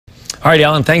All right,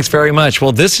 Alan, thanks very much.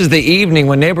 Well, this is the evening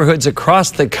when neighborhoods across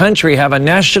the country have a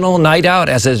national night out,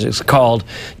 as it is called,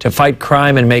 to fight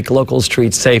crime and make local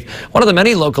streets safe. One of the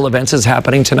many local events is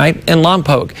happening tonight in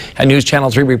Lompoc. And News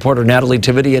Channel 3 reporter Natalie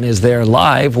Tavidian is there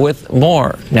live with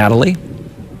more. Natalie?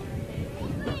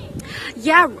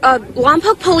 Yeah,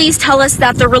 Lompoc police tell us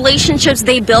that the relationships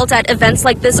they build at events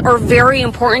like this are very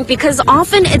important because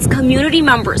often it's community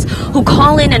members who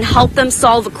call in and help them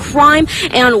solve a crime,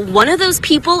 and one of those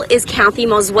people is Kathy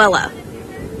Mozuela.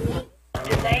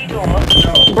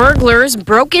 Burglars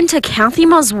broke into Kathy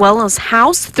Mozuela's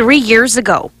house 3 years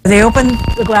ago. They opened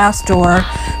the glass door,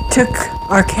 took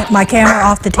my camera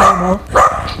off the table,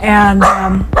 and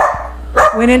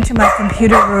went into my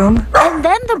computer room. And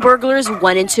then the burglars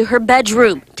went into her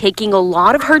bedroom, taking a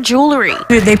lot of her jewelry.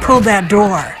 They pulled that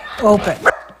door open.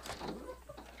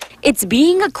 It's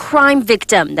being a crime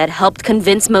victim that helped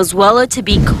convince Mozuela to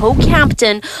be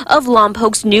co-captain of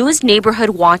Lompoc's newest Neighborhood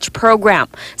Watch program.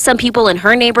 Some people in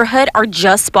her neighborhood are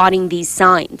just spotting these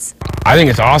signs. I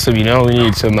think it's awesome, you know, we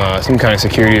need some kind of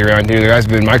security around here.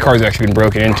 My car's actually been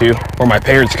broken into, or my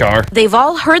parents' car. They've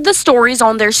all heard the stories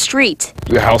on their street.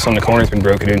 The house on the corner's been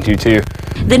broken into too.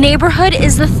 The neighborhood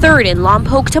is the third in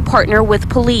Lompoc to partner with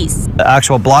police. The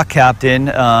actual block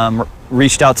captain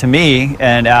reached out to me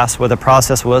and asked what the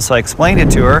process was, so I explained it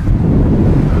to her.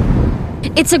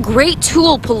 It's a great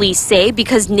tool, police say,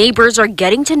 because neighbors are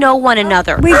getting to know one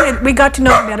another. We got to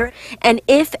know them better. And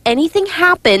if anything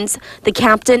happens, the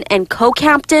captain and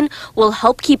co-captain will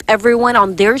help keep everyone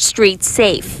on their street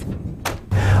safe.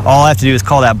 All I have to do is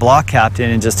call that block captain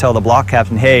and just tell the block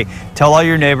captain, hey, tell all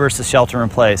your neighbors to shelter in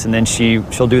place, and then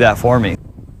she'll do that for me.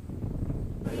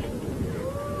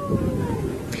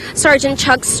 Sergeant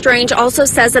Chuck Strange also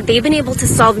says that they've been able to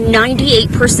solve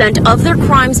 98% of their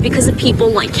crimes because of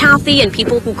people like Kathy and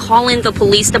people who call in the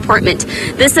police department.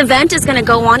 This event is going to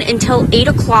go on until 8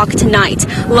 o'clock tonight.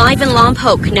 Live in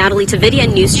Lompoc, Natalie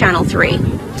Tavidian, News Channel 3.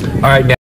 All right.